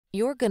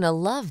You're gonna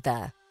love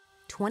the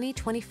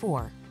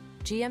 2024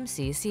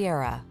 GMC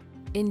Sierra.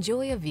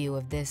 Enjoy a view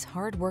of this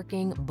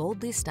hard-working,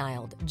 boldly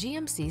styled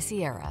GMC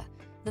Sierra,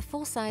 the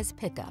full-size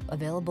pickup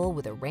available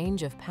with a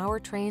range of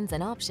powertrains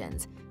and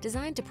options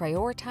designed to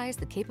prioritize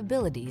the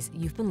capabilities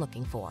you've been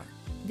looking for.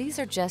 These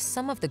are just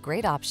some of the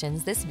great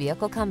options this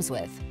vehicle comes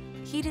with: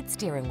 heated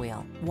steering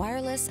wheel,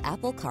 wireless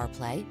Apple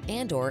CarPlay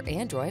and/or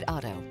Android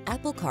Auto,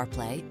 Apple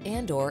CarPlay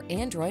and/or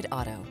Android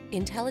Auto,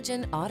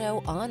 intelligent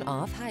auto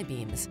on-off high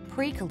beams,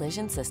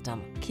 pre-collision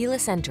system,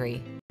 keyless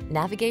entry,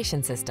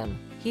 navigation system,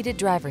 heated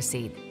driver's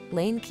seat,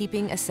 lane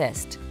keeping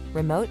assist,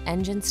 remote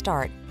engine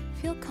start.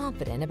 Feel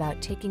confident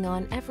about taking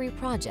on every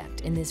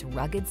project in this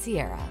rugged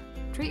Sierra.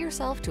 Treat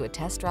yourself to a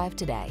test drive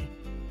today.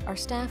 Our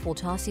staff will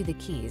toss you the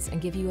keys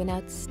and give you an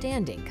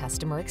outstanding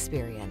customer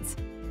experience.